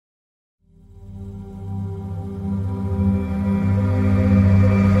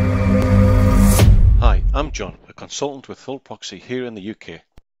I'm John, a consultant with FullProxy here in the UK.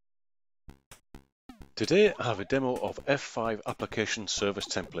 Today I have a demo of F5 application service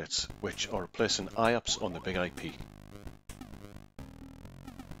templates, which are replacing IAPS on the Big IP.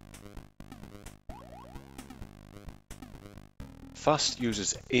 FAST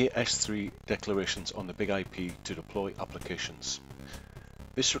uses AS3 declarations on the Big IP to deploy applications.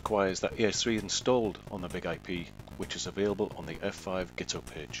 This requires that AS3 is installed on the Big IP, which is available on the F5 GitHub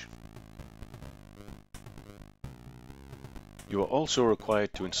page. You are also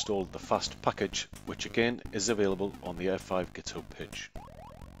required to install the FAST package, which again is available on the F5 GitHub page.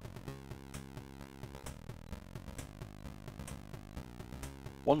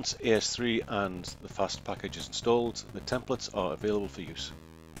 Once AS3 and the FAST package is installed, the templates are available for use.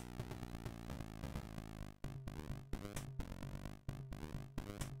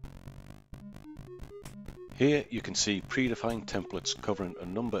 Here you can see predefined templates covering a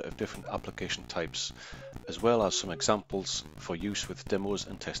number of different application types, as well as some examples for use with demos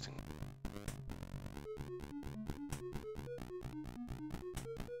and testing.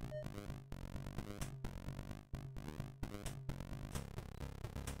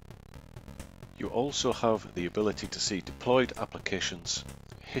 You also have the ability to see deployed applications,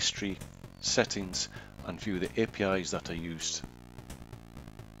 history, settings, and view the APIs that are used.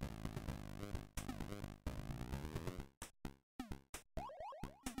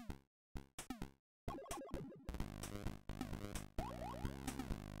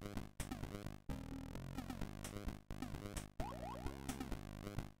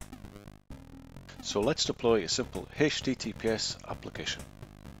 So let's deploy a simple HTTPS application.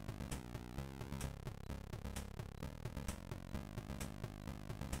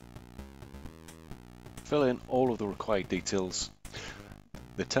 Fill in all of the required details.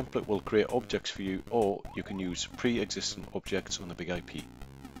 The template will create objects for you, or you can use pre-existing objects on the Big IP.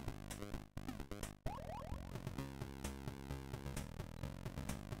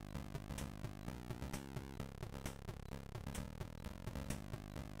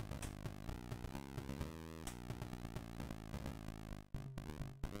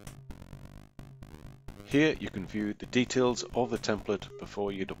 Here you can view the details of the template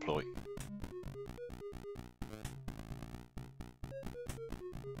before you deploy.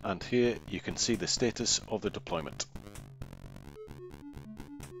 And here you can see the status of the deployment.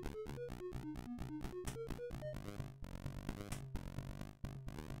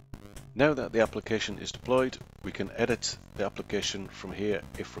 Now that the application is deployed, we can edit the application from here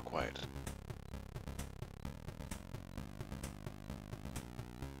if required.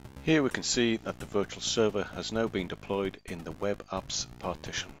 Here we can see that the virtual server has now been deployed in the Web Apps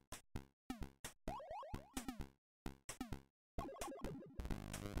partition.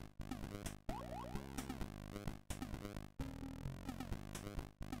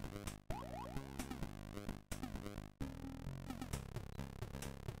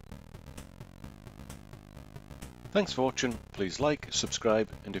 Thanks for watching. Please like, subscribe,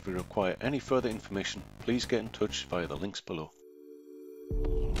 and if you require any further information, please get in touch via the links below.